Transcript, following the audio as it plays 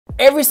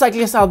Every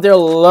cyclist out there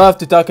loves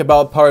to talk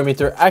about power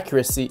meter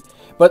accuracy,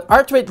 but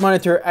heart rate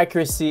monitor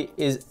accuracy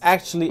is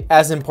actually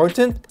as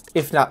important,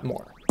 if not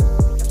more.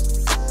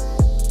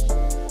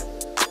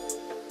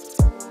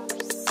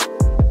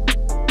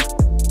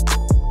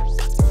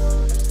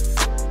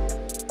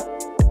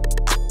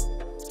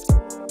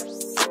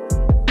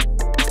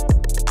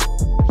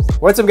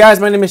 What's up guys,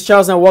 my name is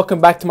Charles and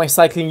welcome back to my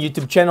cycling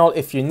YouTube channel.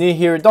 If you're new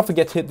here, don't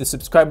forget to hit the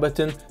subscribe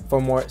button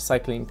for more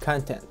cycling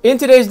content. In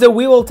today's video,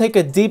 we will take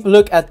a deep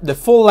look at the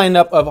full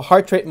lineup of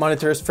heart rate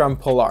monitors from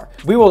Polar.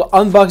 We will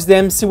unbox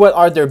them, see what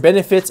are their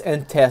benefits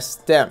and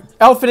test them.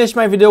 I'll finish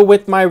my video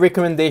with my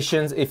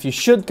recommendations if you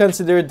should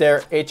consider their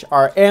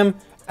HRM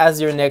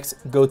as your next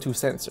go-to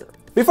sensor.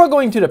 Before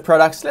going to the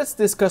products, let's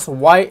discuss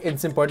why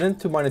it's important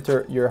to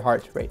monitor your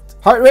heart rate.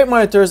 Heart rate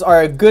monitors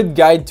are a good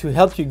guide to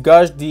help you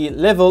gauge the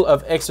level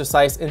of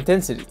exercise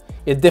intensity.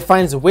 It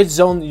defines which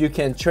zone you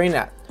can train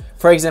at.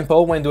 For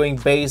example, when doing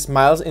base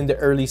miles in the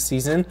early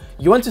season,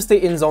 you want to stay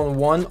in zone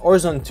 1 or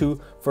zone 2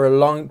 for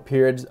long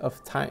periods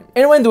of time.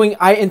 And when doing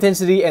high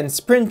intensity and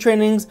sprint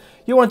trainings,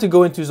 you want to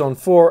go into zone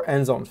 4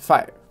 and zone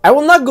 5. I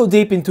will not go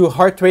deep into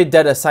heart rate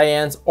data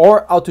science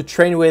or how to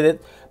train with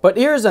it, but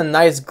here's a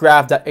nice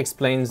graph that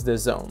explains the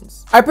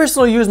zones. I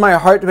personally use my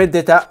heart rate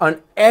data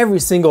on every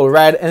single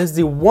ride, and it's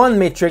the one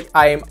metric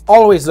I am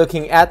always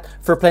looking at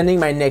for planning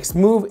my next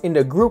move in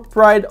the group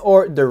ride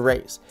or the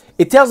race.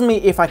 It tells me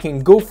if I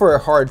can go for a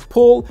hard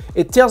pull,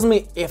 it tells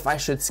me if I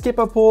should skip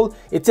a pull,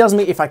 it tells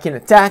me if I can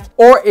attack,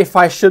 or if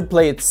I should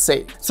play it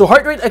safe. So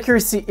heart rate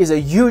accuracy is a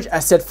huge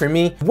asset for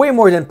me, way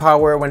more than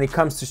power when it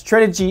comes to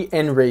strategy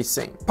and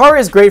racing. Power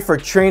is great for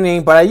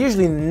training, but I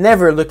usually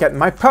never look at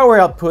my power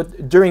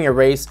output during a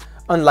race,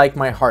 unlike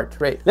my heart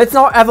rate. Let's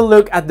now have a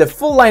look at the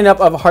full lineup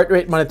of heart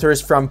rate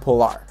monitors from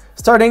Polar,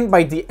 starting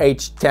by the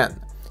H10.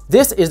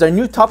 This is their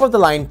new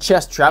top-of-the-line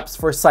chest straps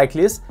for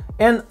cyclists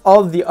and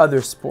all the other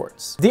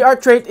sports. The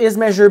heart rate is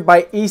measured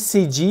by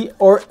ECG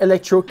or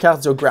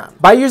electrocardiogram.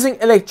 By using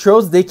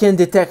electrodes, they can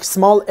detect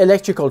small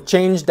electrical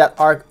change that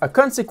are a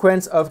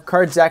consequence of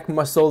cardiac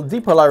muscle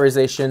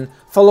depolarization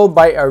followed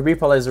by a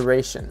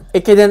repolarization.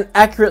 It can then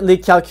accurately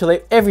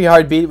calculate every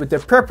heartbeat with a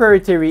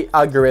proprietary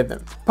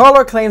algorithm.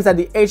 Polar claims that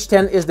the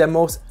H10 is the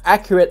most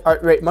accurate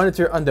heart rate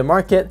monitor on the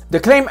market. The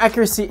claim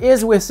accuracy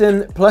is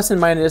within plus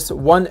and minus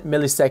 1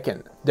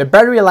 millisecond. The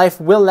battery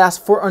life will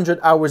last 400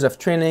 hours of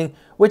training,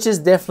 which is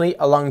definitely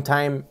a long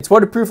time. It's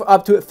waterproof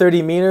up to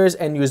 30 meters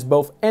and use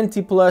both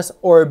NT+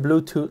 or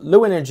Bluetooth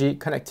low energy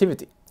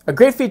connectivity. A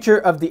great feature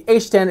of the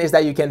H10 is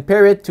that you can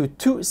pair it to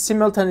 2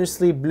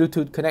 simultaneously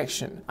Bluetooth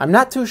connection. I'm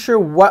not too sure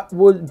what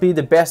would be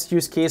the best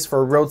use case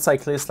for road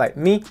cyclists like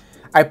me.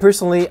 I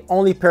personally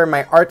only pair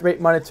my heart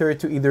rate monitor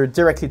to either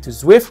directly to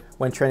Zwift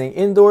when training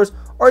indoors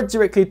or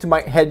directly to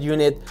my head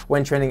unit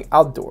when training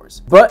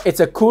outdoors. But it's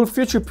a cool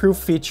future-proof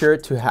feature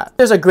to have.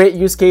 There's a great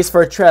use case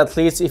for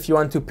triathletes if you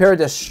want to pair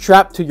the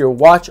strap to your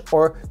watch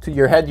or to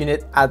your head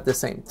unit at the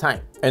same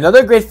time.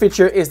 Another great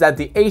feature is that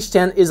the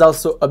H10 is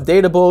also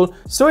updatable,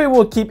 so it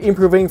will keep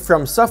improving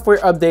from software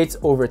updates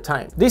over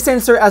time. This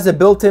sensor has a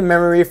built-in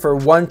memory for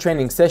one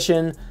training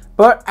session,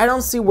 but I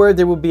don't see where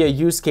there would be a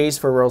use case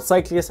for road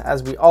cyclists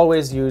as we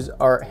always use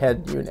our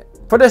head unit.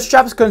 For the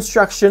strap's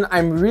construction,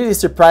 I'm really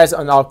surprised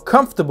on how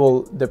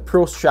comfortable the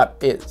Pro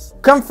strap is.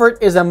 Comfort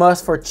is a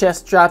must for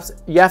chest straps.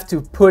 You have to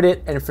put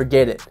it and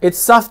forget it. Its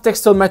soft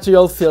textile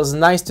material feels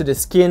nice to the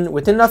skin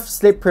with enough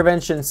slip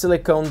prevention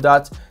silicone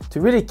dots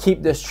to really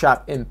keep the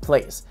strap in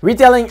place.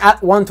 Retailing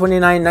at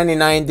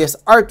 $129.99, this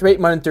heart rate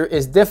monitor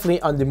is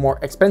definitely on the more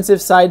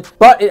expensive side,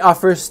 but it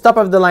offers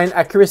top-of-the-line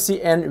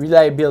accuracy and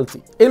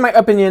reliability. In my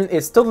opinion,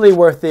 it's totally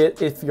worth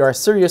it if you are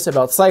serious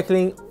about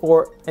cycling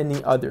or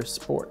any other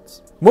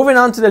sports. Moving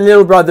on to the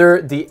little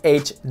brother, the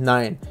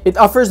H9. It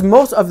offers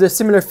most of the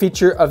similar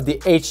feature of the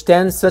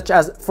H10, such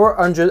as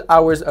 400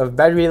 hours of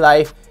battery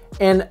life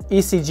and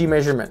ECG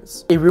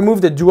measurements. It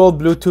removed the dual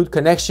Bluetooth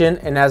connection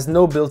and has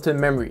no built-in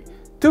memory.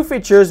 Two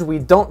features we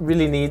don't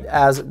really need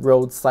as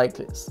road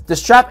cyclists. The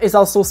strap is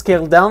also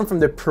scaled down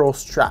from the Pro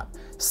strap.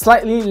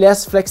 Slightly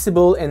less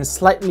flexible and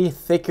slightly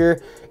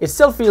thicker, it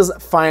still feels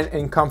fine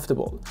and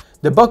comfortable.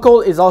 The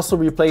buckle is also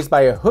replaced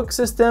by a hook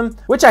system,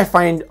 which I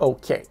find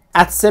okay.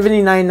 At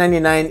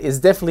 $79.99 is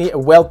definitely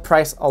well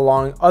priced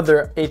along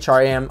other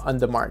HRM on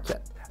the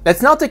market.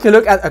 Let's now take a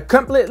look at a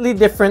completely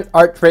different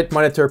heart rate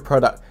monitor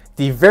product,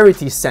 the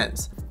Verity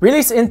Sense.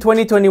 Released in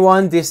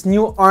 2021, this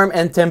new arm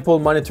and temple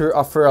monitor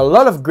offers a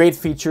lot of great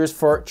features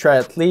for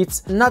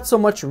triathletes, not so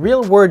much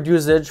real-world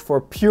usage for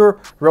pure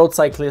road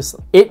cyclists.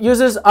 It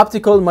uses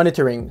optical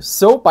monitoring,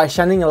 so by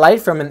shining light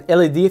from an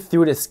LED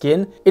through the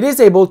skin, it is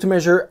able to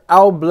measure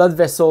how blood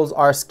vessels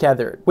are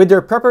scattered. With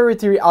their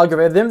proprietary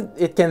algorithm,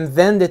 it can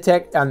then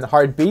detect a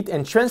heartbeat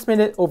and transmit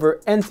it over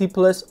NT+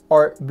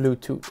 or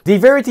Bluetooth. The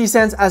Verity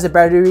Sense has a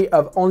battery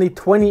of only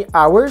 20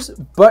 hours,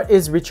 but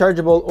is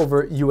rechargeable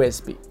over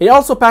USB. It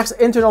also packs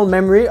internal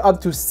memory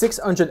up to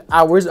 600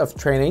 hours of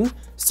training,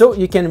 so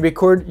you can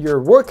record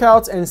your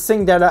workouts and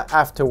sync data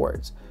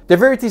afterwards. The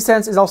Verity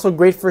Sense is also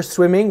great for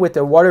swimming with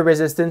a water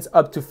resistance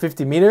up to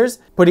 50 meters.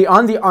 Putting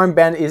on the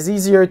armband is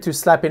easier to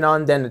slap it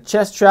on than a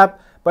chest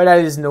strap, but that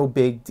is no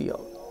big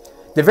deal.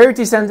 The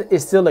Verity Sense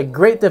is still a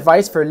great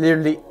device for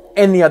literally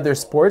any other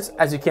sports,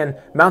 as you can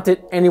mount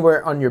it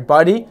anywhere on your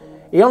body.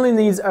 It only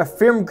needs a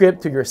firm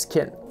grip to your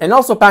skin and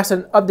also packs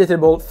an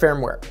updatable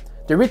firmware.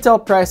 The retail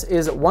price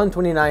is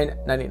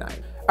 $129.99.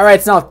 Alright,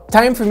 it's now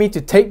time for me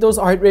to take those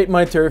heart rate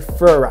monitors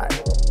for a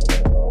ride.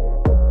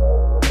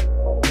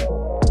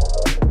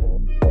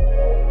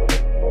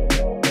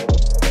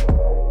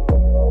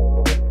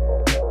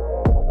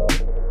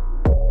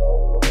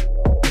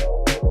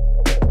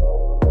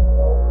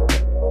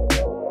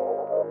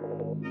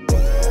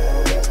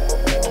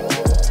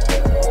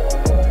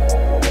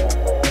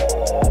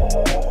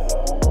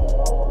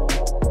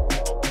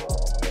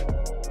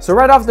 So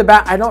right off the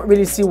bat, I don't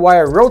really see why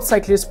a road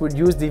cyclist would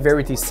use the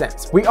Verity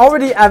Sense. We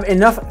already have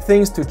enough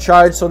things to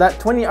charge, so that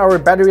 20-hour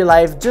battery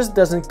life just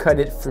doesn't cut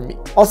it for me.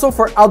 Also,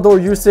 for outdoor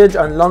usage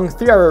on long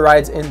 3-hour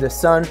rides in the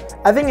sun,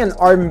 having an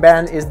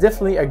armband is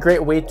definitely a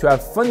great way to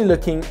have funny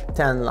looking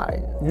tan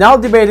line. Now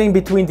debating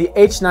between the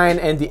H9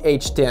 and the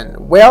H10.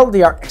 Well,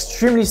 they are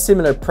extremely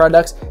similar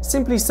products,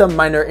 simply some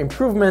minor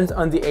improvement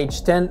on the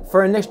H10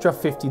 for an extra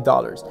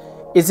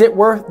 $50. Is it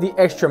worth the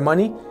extra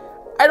money?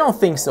 I don't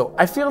think so.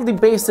 I feel the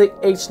basic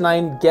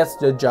H9 gets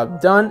the job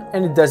done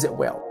and it does it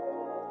well.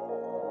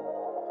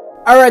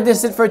 Alright,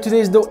 that's it for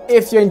today's though.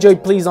 If you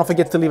enjoyed, please don't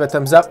forget to leave a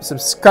thumbs up.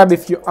 Subscribe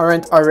if you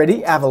aren't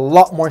already. I have a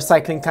lot more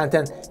cycling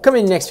content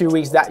coming next few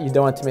weeks that you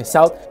don't want to miss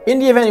out. In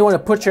the event you want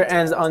to put your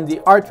hands on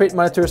the heart rate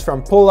monitors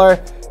from Polar,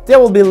 there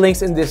will be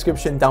links in the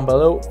description down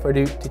below for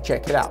you to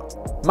check it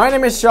out. My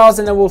name is Charles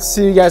and I will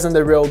see you guys on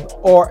the road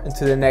or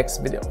into the next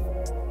video.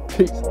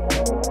 Peace.